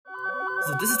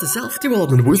So this is the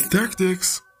self-development with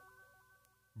tactics.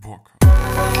 Book.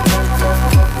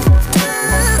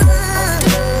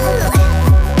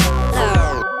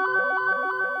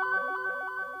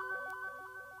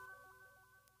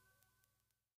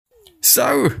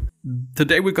 So,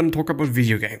 today we're gonna talk about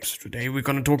video games. Today we're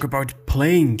gonna talk about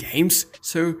playing games.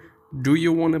 So, do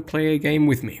you wanna play a game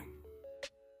with me?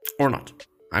 Or not?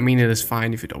 I mean, it is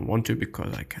fine if you don't want to,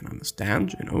 because I can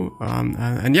understand, you know.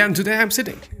 And today I'm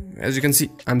sitting. As you can see,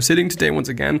 I'm sitting today once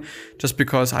again, just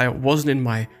because I wasn't in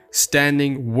my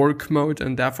standing work mode,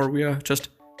 and therefore we are just,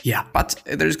 But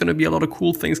there's gonna be a lot of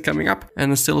cool things coming up,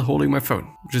 and I'm still holding my phone,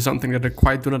 which is something that I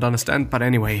quite do not understand. But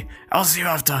anyway, I'll see you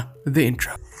after the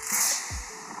intro.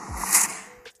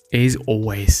 As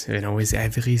always, you know, is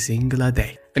every single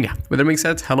day. And with that being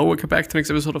said, hello, welcome back to the next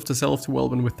episode of the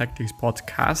Self-Development with Tactics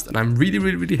podcast. And I'm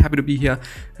really happy to be here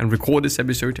and record this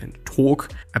episode and talk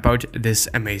about this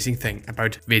amazing thing,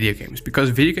 about video games. Because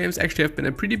video games actually have been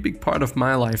a pretty big part of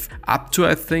my life up to,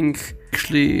 I think,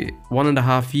 actually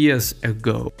 1.5 years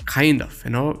ago, kind of,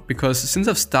 you know, because since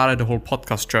I've started the whole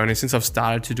podcast journey, since I've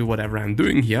started to do whatever I'm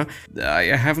doing here, I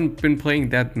haven't been playing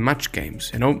that much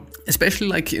games, you know, especially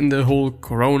like in the whole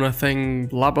Corona thing,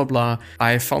 blah, blah, blah.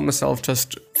 I found myself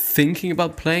just thinking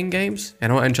about playing games, you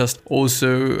know, and just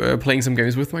also playing some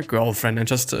games with my girlfriend and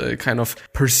just kind of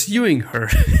pursuing her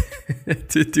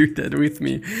to do that with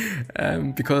me,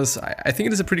 because I think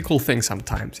it is a pretty cool thing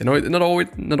sometimes, you know,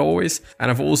 not always,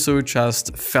 and I've also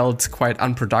just felt quite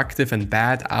unproductive and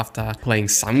bad after playing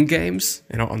some games,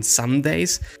 you know, on some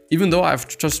days, even though I've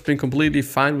just been completely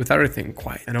fine with everything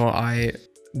quite, you know, I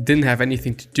didn't have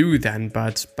anything to do then,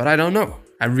 but I don't know.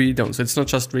 I really don't. So it's not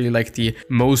just really like the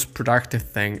most productive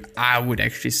thing, I would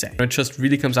actually say. It just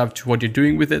really comes up to what you're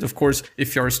doing with it. Of course,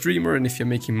 if you're a streamer and if you're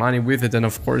making money with it, then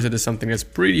of course it is something that's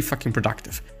pretty fucking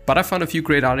productive. But I found a few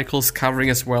great articles covering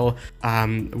as well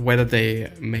whether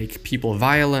they make people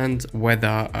violent,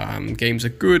 whether games are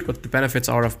good, what the benefits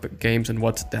are of games, and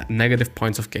what the negative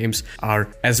points of games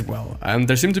are as well.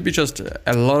 There seem to be just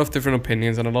a lot of different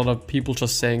opinions and a lot of people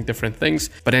just saying different things.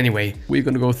 But anyway, we're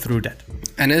going to go through that.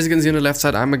 And as you can see on the left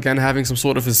side, I'm again having some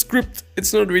sort of a script.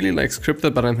 It's not really like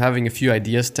scripted, but I'm having a few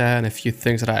ideas there and a few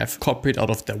things that I've copied out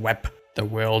of the web, the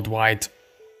World Wide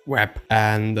Web,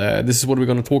 and this is what we're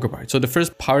going to talk about. So the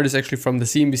first part is actually from the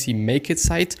CNBC Make It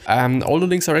site. All the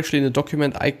links are actually in the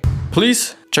document.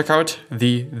 Please check out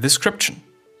the description,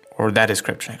 or that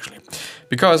description actually,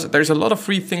 because there's a lot of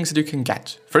free things that you can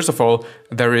get. First of all,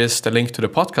 there is the link to the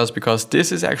podcast, because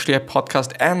this is actually a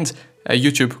podcast and a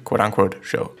YouTube quote-unquote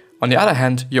show. On the other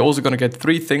hand, you're also going to get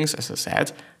 3 things, as I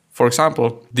said. For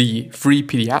example, the free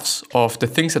PDFs of the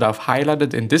things that I've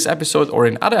highlighted in this episode or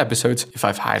in other episodes. If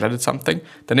I've highlighted something,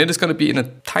 then it is going to be in a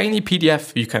tiny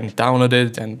PDF. You can download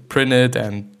it and print it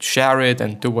and share it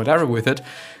and do whatever with it.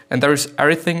 And there is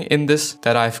everything in this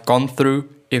that I've gone through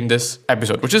in this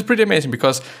episode, which is pretty amazing,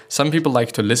 because some people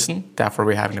like to listen, therefore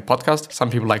we're having a podcast.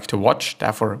 Some people like to watch,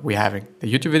 therefore we're having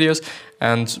the YouTube videos.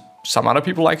 And some other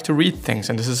people like to read things,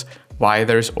 and this is why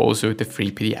there's also the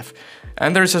free PDF.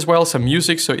 And there's as well some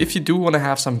music, so if you do want to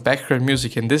have some background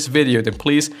music in this video, then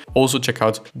please also check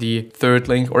out the 3rd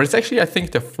link, or it's actually I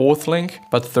think the 4th link,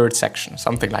 but 3rd section,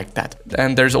 something like that.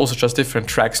 And there's also just different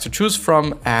tracks to choose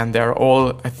from, and they're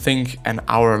all I think an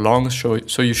hour long, so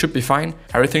you should be fine.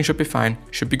 Everything should be fine,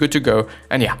 should be good to go.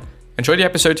 And enjoy the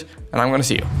episode, and I'm gonna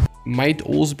see you. Might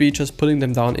also be just putting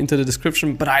them down into the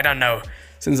description, but I don't know.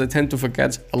 Since I tend to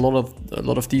forget a lot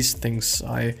of these things,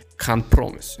 I can't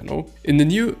promise, you know. In the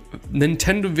new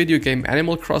Nintendo video game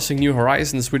Animal Crossing New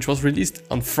Horizons, which was released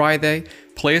on Friday,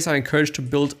 players are encouraged to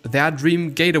build their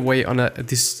dream getaway on a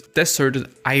deserted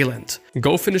island.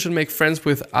 Go fishing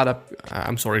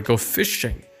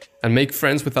and make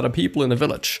friends with other people in the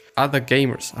village. Other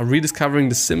gamers are rediscovering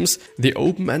The Sims, the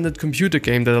open-ended computer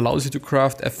game that allows you to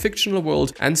craft a fictional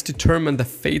world and determine the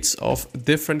fates of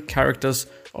different characters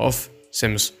of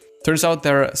Sims. Turns out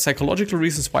there are psychological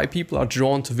reasons why people are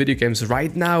drawn to video games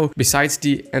right now, besides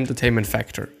the entertainment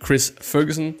factor. Chris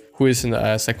Ferguson, who is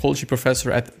a psychology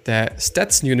professor at the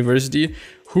Stetson University,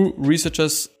 who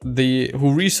researches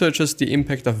the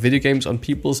impact of video games on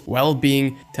people's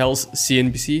well-being, tells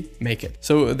CNBC Make It.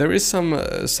 So there is some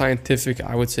scientific,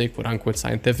 I would say, quote-unquote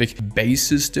scientific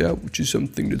basis there, which is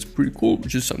something that's pretty cool,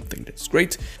 which is something that's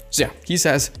great. So he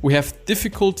says, we have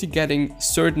difficulty getting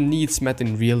certain needs met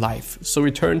in real life, so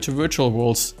we turn to virtual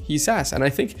worlds, he says, and I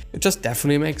think it just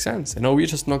definitely makes sense. You know, we're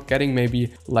just not getting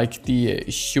maybe like the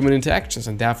human interactions,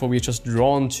 and therefore where we're just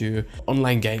drawn to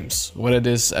online games, whether it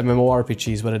is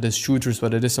MMORPGs, whether it is shooters,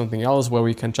 whether it is something else where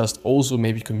we can just also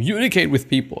maybe communicate with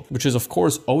people, which is of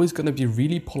course always going to be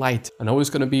really polite and always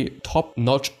going to be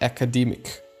top-notch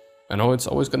academic. I know it's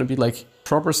always going to be like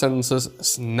proper sentences.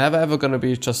 It's never ever going to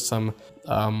be just some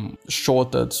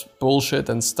shorted bullshit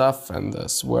and stuff and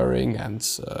swearing and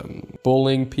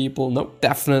bullying people. No,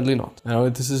 definitely not. You know,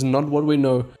 this is not what we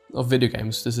know of video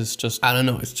games. This is just, I don't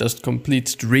know, it's just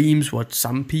complete dreams what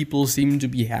some people seem to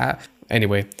be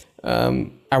Anyway,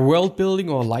 a world building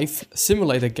or life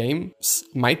simulator games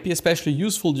might be especially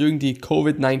useful during the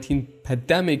COVID-19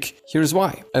 pandemic. Here's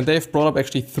why. And they've brought up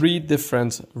actually 3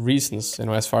 different reasons, you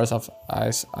know, as far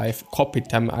as I've copied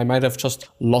them. I might have just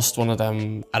lost one of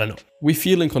them. I don't know. We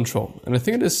feel in control. And I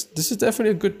think this is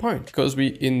definitely a good point, because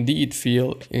we indeed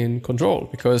feel in control,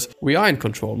 because we are in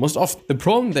control most often. The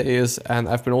problem there is, and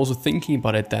I've been also thinking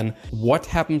about it then, what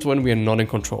happens when we are not in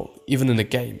control, even in a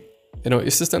game? You know,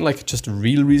 is this then like just a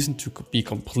real reason to be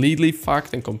completely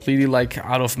fucked and completely like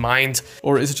out of mind?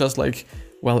 Or is it just like,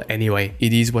 well, anyway,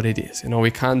 it is what it is. You know,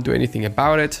 we can't do anything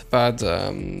about it, but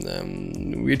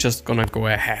we're just gonna go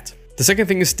ahead. The second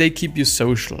thing is they keep you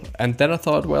social. And then I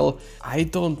thought, well, I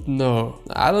don't know.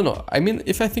 I mean,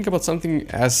 if I think about something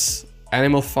as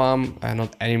Animal Farm,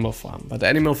 not Animal Farm, but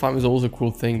Animal Farm is also a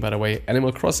cool thing, by the way,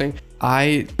 Animal Crossing,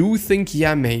 I do think,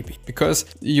 yeah, maybe, because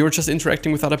you're just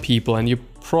interacting with other people and you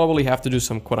probably have to do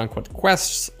some quote-unquote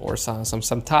quests or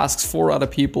some tasks for other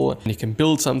people, and you can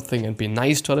build something and be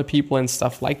nice to other people and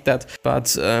stuff like that.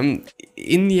 But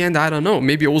in the end, I don't know,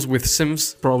 maybe also with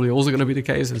Sims, probably also gonna be the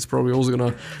case. It's probably also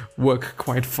gonna work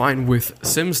quite fine with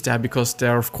Sims there, because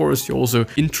there, of course, you're also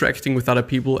interacting with other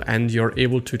people and you're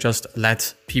able to just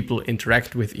let people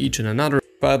interact with each and another.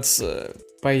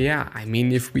 But yeah, I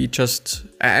mean, if we just,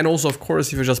 and also of course,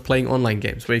 if you're just playing online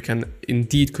games where you can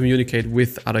indeed communicate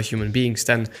with other human beings,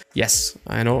 then yes,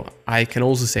 I know, I can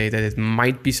also say that it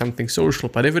might be something social.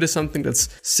 But if it is something that's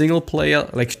single player,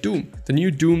 like Doom, the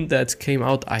new Doom that came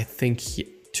out, I think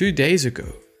 2 days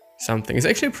ago, something. It's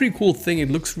actually a pretty cool thing. It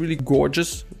looks really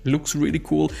gorgeous. It looks really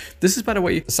cool. This is, by the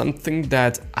way, something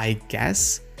that I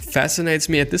guess fascinates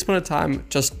me at this point in time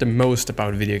just the most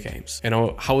about video games. You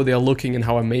know, how they're looking and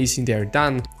how amazing they're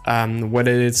done.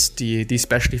 Whether it's the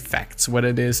special effects, whether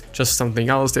it is just something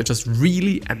else, they're just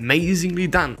really amazingly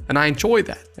done. And I enjoy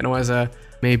that, you know, as a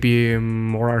maybe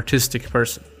more artistic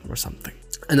person or something.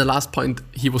 And the last point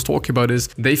he was talking about is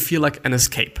they feel like an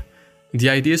escape.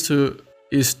 The idea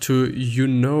is to you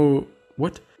know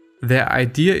what? Their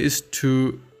idea is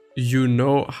to you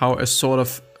know how a sort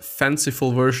of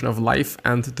fanciful version of life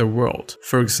and the world,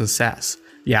 Ferguson says.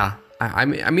 Yeah, I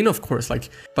mean, of course, like,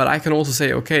 but I can also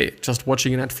say, okay, just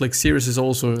watching a Netflix series is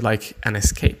also like an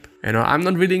escape. You know, I'm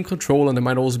not really in control and there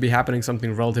might also be happening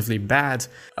something relatively bad,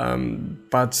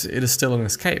 but it is still an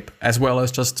escape. As well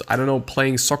as just, I don't know,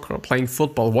 playing soccer, playing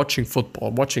football,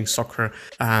 watching soccer,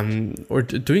 or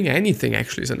doing anything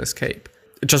actually is an escape.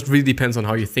 It just really depends on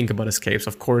how you think about escapes.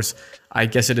 Of course, I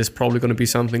guess it is probably going to be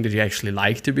something that you actually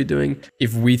like to be doing.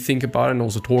 If we think about it and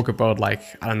also talk about, like,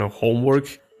 I don't know,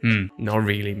 homework, not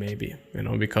really, maybe, you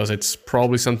know, because it's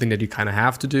probably something that you kind of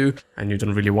have to do and you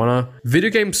don't really want to. Video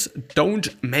games don't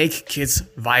make kids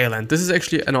violent. This is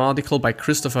actually an article by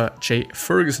Christopher J.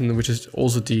 Ferguson, which is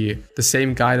also the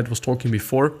same guy that was talking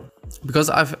before. Because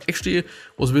I've actually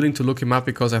was willing to look him up,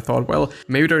 because I thought, well,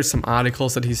 maybe there's some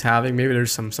articles that he's having, maybe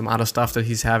there's some other stuff that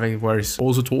he's having where he's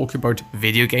also talking about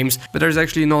video games, but there's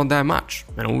actually not that much.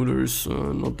 You know, there's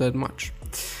not that much.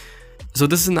 So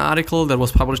this is an article that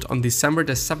was published on December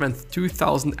the 7th,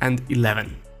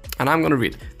 2011. And I'm gonna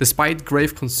read. Despite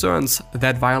grave concerns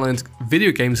that violent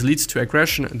video games leads to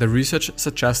aggression, the research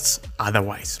suggests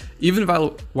otherwise. Even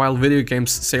while video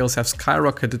games sales have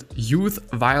skyrocketed, youth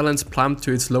violence plumped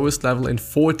to its lowest level in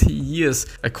 40 years,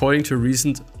 according to a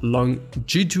recent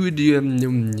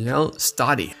longitudinal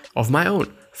study of my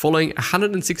own. Following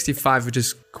 165, which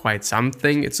is quite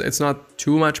something, it's not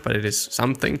too much, but it is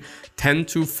something, 10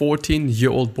 to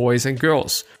 14-year-old boys and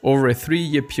girls over a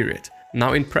 3-year period.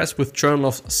 Now in press with Journal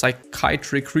of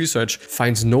Psychiatric Research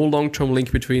finds no long-term link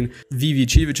between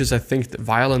VVG, which is I think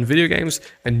violent video games,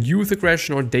 and youth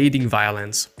aggression or dating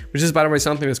violence. Which is, by the way,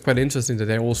 something that's quite interesting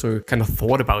that I also kind of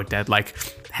thought about that. Like,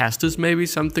 has this maybe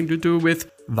something to do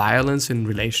with violence in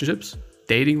relationships?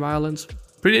 Dating violence?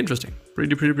 Pretty interesting.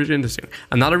 Pretty interesting.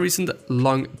 Another recent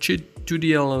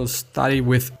longitudinal study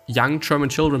with young German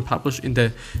children published in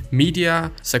the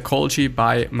Media Psychology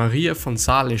by Maria von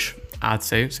Salisch, I'd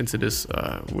say, since it is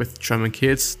with German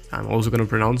kids, I'm also going to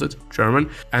pronounce it German,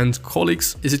 and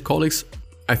colleagues, is it colleagues?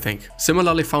 I think.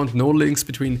 Similarly found no links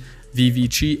between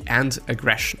VVG and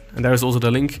aggression. And there's also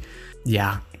the link.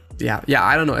 Yeah,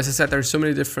 I don't know. As I said, there's so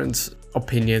many different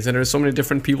opinions and there's so many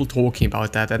different people talking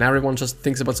about that, and everyone just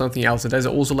thinks about something else. And there's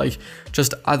also like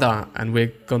just other, and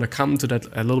we're gonna come to that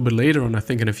a little bit later on, I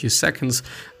think in a few seconds.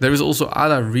 There is also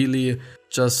other really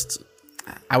just,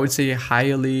 I would say,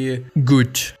 highly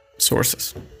good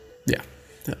sources. Yeah.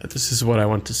 This is what I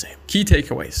want to say. Key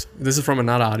takeaways. This is from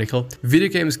another article. Video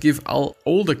games give all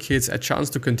older kids a chance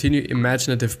to continue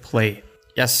imaginative play.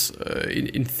 Yes,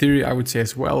 in theory, I would say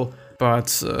as well.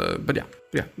 But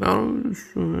yeah.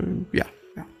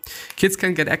 Kids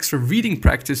can get extra reading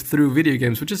practice through video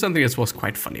games, which is something that was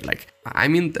quite funny. Like, I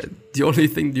mean, the only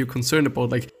thing you're concerned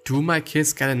about, like, do my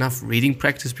kids get enough reading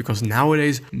practice? Because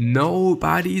nowadays,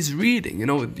 nobody's reading. You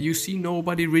know, you see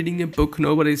nobody reading a book.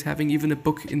 Nobody's having even a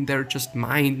book in their just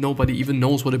mind. Nobody even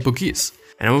knows what a book is,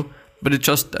 you know? But it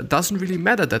just doesn't really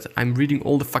matter that I'm reading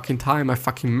all the fucking time my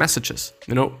fucking messages.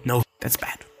 You know, no, that's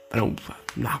bad. I don't,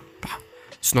 no.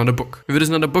 It's not a book. If it is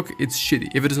not a book, it's shitty.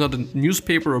 If it is not a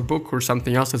newspaper or book or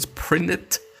something else that's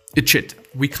printed, it's shit.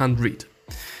 We can't read.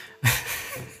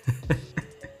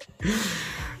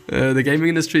 The gaming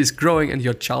industry is growing and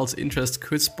your child's interest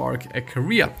could spark a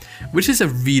career, which is a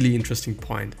really interesting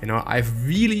point. You know, I've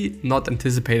really not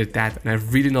anticipated that, and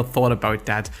I've really not thought about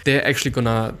that. They're actually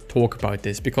gonna talk about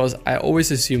this, because I always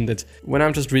assume that when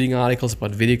I'm just reading articles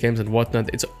about video games and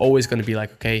whatnot, it's always gonna be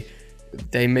like, okay,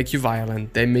 they make you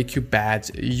violent, they make you bad,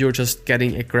 you're just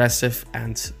getting aggressive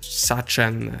and such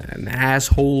an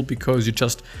asshole because you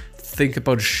just think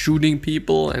about shooting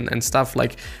people and stuff.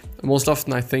 Like, most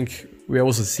often I think we're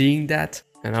also seeing that,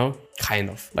 you know, kind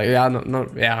of. Like,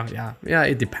 yeah,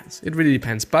 it depends. It really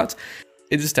depends, but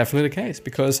it is definitely the case,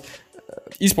 because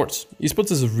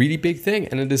esports is a really big thing,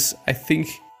 and it is, I think,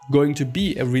 going to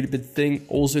be a really big thing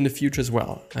also in the future as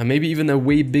well, and maybe even a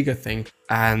way bigger thing.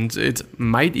 And it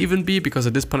might even be, because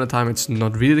at this point in time it's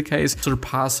not really the case,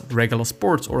 surpass regular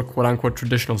sports or quote-unquote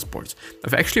traditional sports.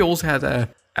 I've actually also had an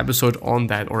episode on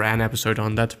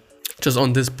that, just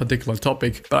on this particular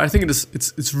topic, but I think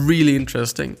it's really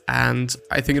interesting, and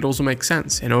I think it also makes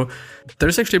sense. You know,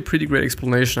 there's actually a pretty great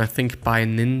explanation, I think, by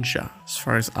Ninja, as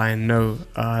far as I know.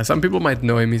 Some people might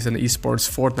know him. He's an esports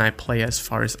Fortnite player, as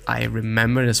far as I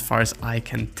remember, as far as I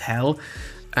can tell.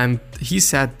 And he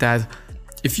said that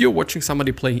if you're watching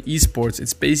somebody playing esports,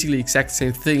 it's basically the exact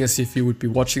same thing as if you would be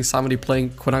watching somebody playing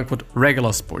quote-unquote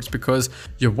regular sports, because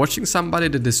you're watching somebody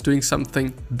that is doing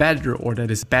something better or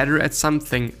that is better at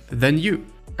something than you.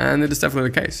 And it is definitely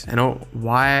the case. You know,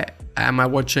 why am I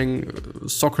watching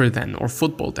soccer then, or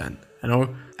football then? You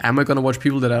know, am I gonna watch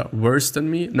people that are worse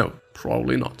than me? No,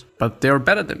 probably not. But they're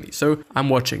better than me, so I'm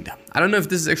watching them. I don't know if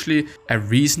this is actually a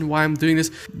reason why I'm doing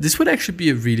this. This would actually be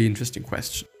a really interesting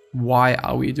question. Why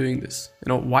are we doing this? You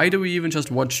know, why do we even just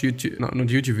watch YouTube, not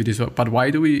YouTube videos, but why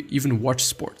do we even watch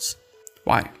sports?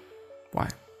 Why?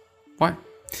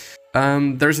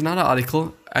 There's another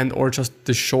article, and or just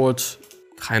the short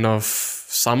kind of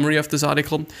summary of this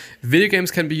article. Video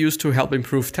games can be used to help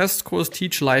improve test scores,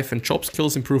 teach life and job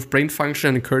skills, improve brain function,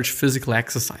 and encourage physical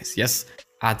exercise. Yes,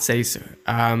 I'd say so.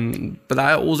 But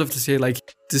I also have to say, like,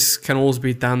 this can also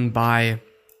be done by,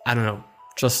 I don't know,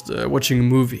 just watching a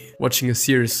movie, watching a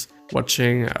series,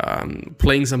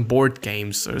 playing some board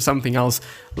games or something else.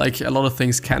 Like, a lot of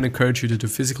things can encourage you to do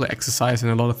physical exercise,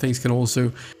 and a lot of things can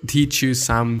also teach you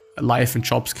some life and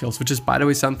job skills, which is, by the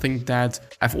way, something that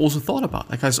I've also thought about.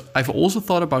 Like, I've also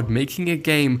thought about making a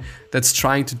game that's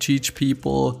trying to teach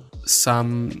people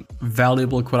some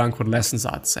valuable quote-unquote lessons,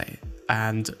 I'd say.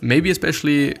 And maybe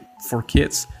especially for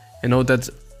kids, you know, that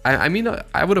I mean,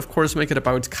 I would of course make it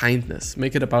about kindness,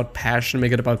 make it about passion,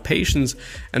 make it about patience,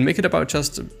 and make it about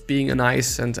just being a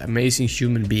nice and amazing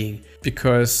human being.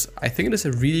 Because I think it is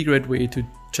a really great way to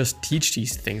just teach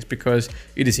these things, because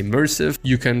it is immersive.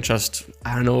 You can just,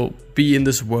 I don't know, be in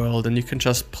this world, and you can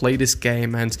just play this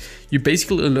game, and you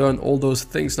basically learn all those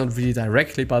things, not really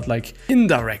directly, but like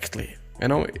indirectly. You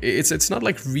know, it's not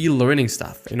like real learning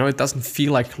stuff. You know, it doesn't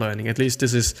feel like learning. At least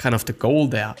this is kind of the goal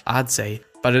there, I'd say.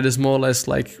 But it is more or less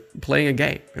like playing a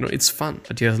game. You know, it's fun,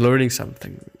 but you're learning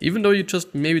something. Even though you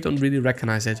just maybe don't really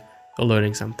recognize it, you're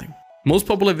learning something. Most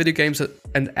popular video games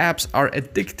and apps are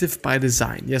addictive by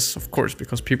design. Yes, of course,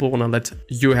 because people want to let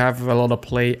you have a lot of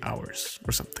play hours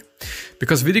or something.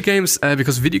 Because video game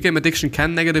addiction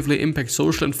can negatively impact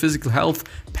social and physical health,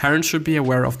 parents should be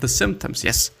aware of the symptoms.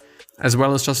 Yes. As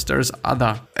well as just there's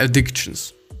other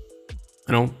addictions,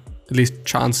 you know, at least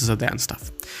chances are there and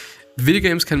stuff. Video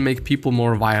games can make people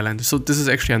more violent. So this is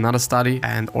actually another study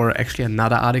or actually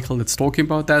another article that's talking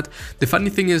about that. The funny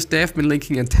thing is they have been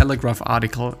linking a Telegraph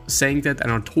article saying that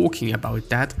and are talking about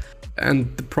that.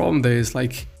 And the problem there is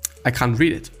like, I can't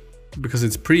read it because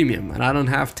it's premium and I don't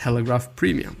have Telegraph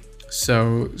Premium.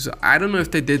 So I don't know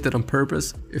if they did that on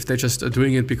purpose, if they just are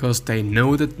doing it because they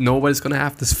know that nobody's gonna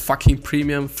have this fucking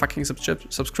premium fucking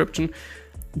subscription.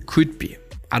 Could be,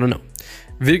 I don't know.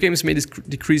 Video games may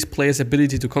decrease players'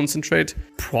 ability to concentrate.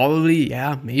 Probably,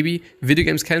 yeah, maybe. Video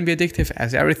games can be addictive,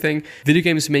 as everything. Video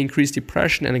games may increase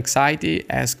depression and anxiety,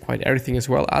 as quite everything as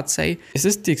well, I'd say. Is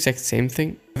this the exact same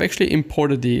thing? I've actually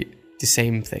imported the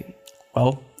same thing.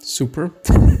 Well, super.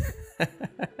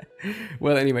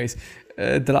 Well, anyways,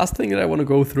 the last thing that I want to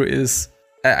go through is,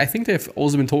 I think they've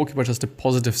also been talking about just the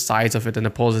positive sides of it and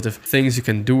the positive things you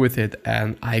can do with it.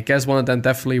 And I guess one of them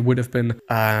definitely would have been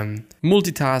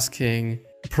multitasking,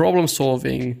 problem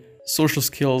solving, social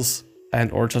skills,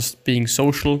 and or just being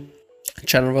social in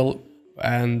general,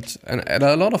 and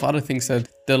a lot of other things that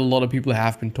a lot of people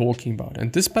have been talking about.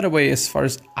 And this, by the way, as far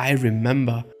as I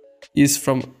remember, is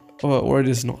from, or it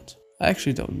is not. I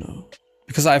actually don't know.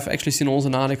 Because I've actually seen also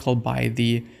an article by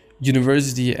the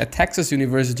university, at Texas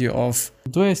University of,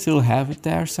 do I still have it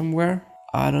there somewhere?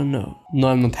 I don't know. No,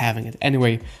 I'm not having it.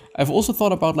 Anyway, I've also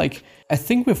thought about like, I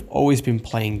think we've always been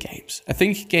playing games. I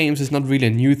think games is not really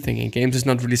a new thing, and games is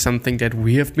not really something that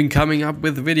we have been coming up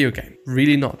with video game.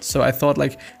 Really not. So I thought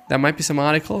like, there might be some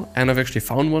article, and I've actually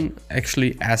found one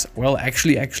actually as well,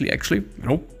 actually,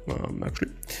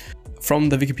 from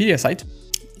the Wikipedia site.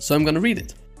 So I'm gonna read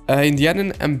it.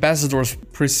 Indian ambassadors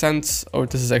presents, or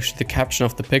this is actually the caption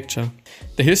of the picture.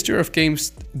 The history of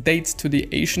games dates to the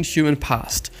ancient human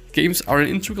past. Games are an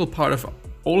integral part of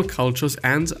all cultures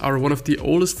and are one of the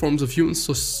oldest forms of human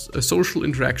social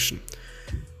interaction.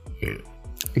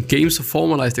 Games are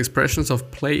formalized expressions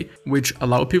of play which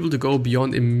allow people to go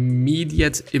beyond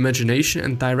immediate imagination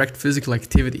and direct physical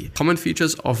activity. Common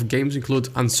features of games include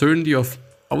uncertainty of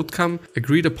outcome,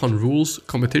 agreed upon rules,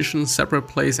 competition, separate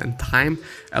place and time,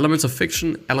 elements of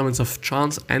fiction, elements of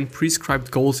chance, and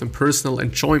prescribed goals and personal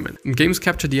enjoyment. And games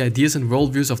capture the ideas and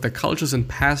worldviews of their cultures and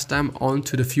pass them on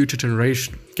to the future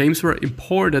generation. Games were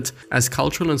imported as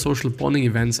cultural and social bonding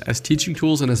events, as teaching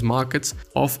tools, and as markers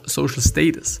of social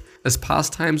status. As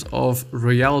pastimes of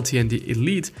royalty and the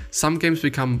elite, some games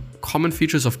become common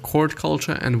features of court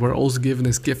culture and were also given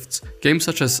as gifts. Games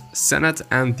such as Senet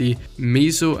and the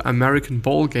Mesoamerican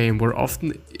ball game were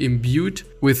often imbued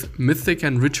with mythic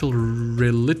and ritual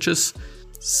religious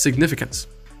significance.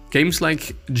 Games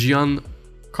like Gian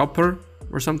Copper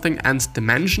or something and The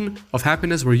Mansion of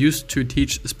Happiness were used to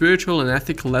teach spiritual and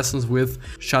ethical lessons with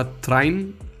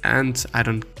Shatranj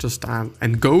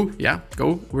and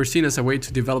Go were seen as a way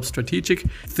to develop strategic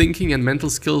thinking and mental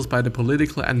skills by the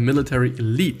political and military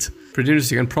elite. Pretty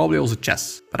interesting, and probably also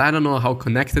chess. But I don't know how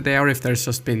connected they are, if there's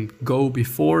just been Go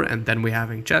before and then we're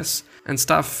having chess and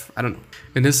stuff. I don't know.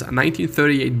 In his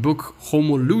 1938 book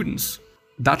Homo Ludens,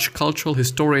 Dutch cultural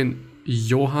historian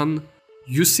Johan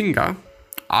Huizinga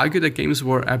argued that games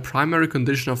were a primary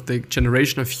condition of the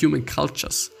generation of human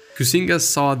cultures. Huizinga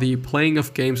saw the playing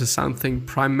of games as something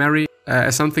primary,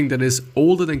 as something that is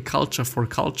older than culture, for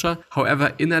culture,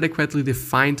 however inadequately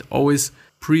defined, always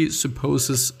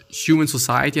presupposes human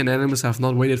society, and animals have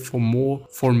not waited for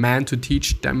man to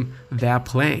teach them their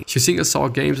playing. Huizinga saw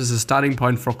games as a starting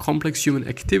point for complex human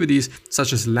activities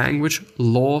such as language,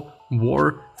 law,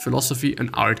 war, philosophy, and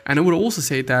art. And I would also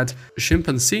say that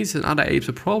chimpanzees and other apes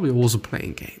are probably also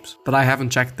playing games, but I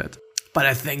haven't checked that. But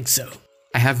I think so.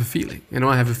 I have a feeling,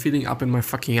 I have a feeling up in my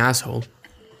fucking asshole.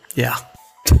 Yeah.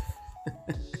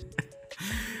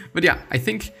 But yeah, I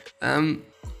think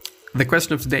the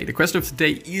question of the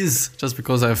day is, just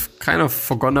because I've kind of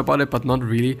forgotten about it, but not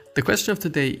really. The question of the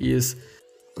day is,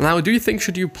 now, do you think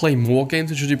should you play more games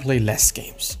or should you play less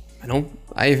games?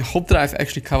 I hope that I've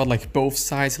actually covered like both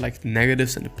sides, like the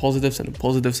negatives and the positives and the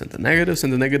positives and the negatives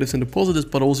and the negatives and the positives,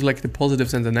 but also like the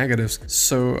positives and the negatives.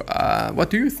 So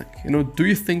what do you think? Do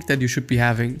you think that you should be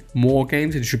having more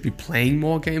games, that you should be playing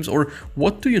more games, or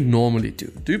what do you normally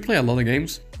do? Do you play a lot of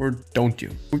games or don't you?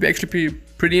 It would actually be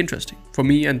pretty interesting for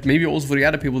me, and maybe also for the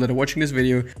other people that are watching this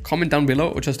video. Comment down below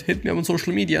or just hit me up on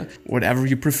social media, whatever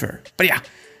you prefer. But yeah,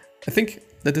 I think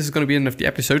that this is going to be the end of the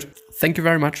episode. Thank you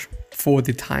very much for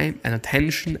the time and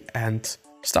attention and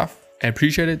stuff. I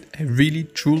appreciate it. I really,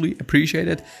 truly appreciate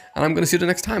it. And I'm going to see you the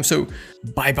next time. So,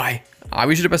 bye-bye. I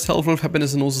wish you the best health, wealth,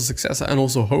 happiness, and also success. And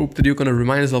also hope that you're going to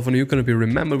remind yourself when you're going to be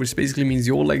remembered, which basically means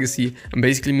your legacy, and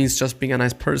basically means just being a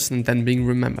nice person and then being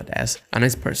remembered as a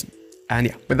nice person. And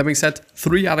yeah, with that being said,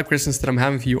 3 other questions that I'm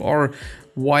having for you are,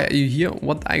 why are you here?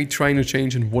 What are you trying to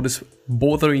change? And what is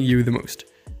bothering you the most?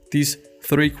 These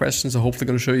 3 questions are hopefully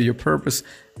going to show you your purpose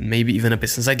and maybe even a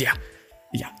business idea.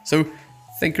 Yeah, so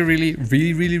thank you really,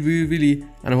 and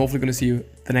I'm hopefully going to see you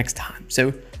the next time.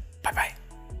 So bye-bye.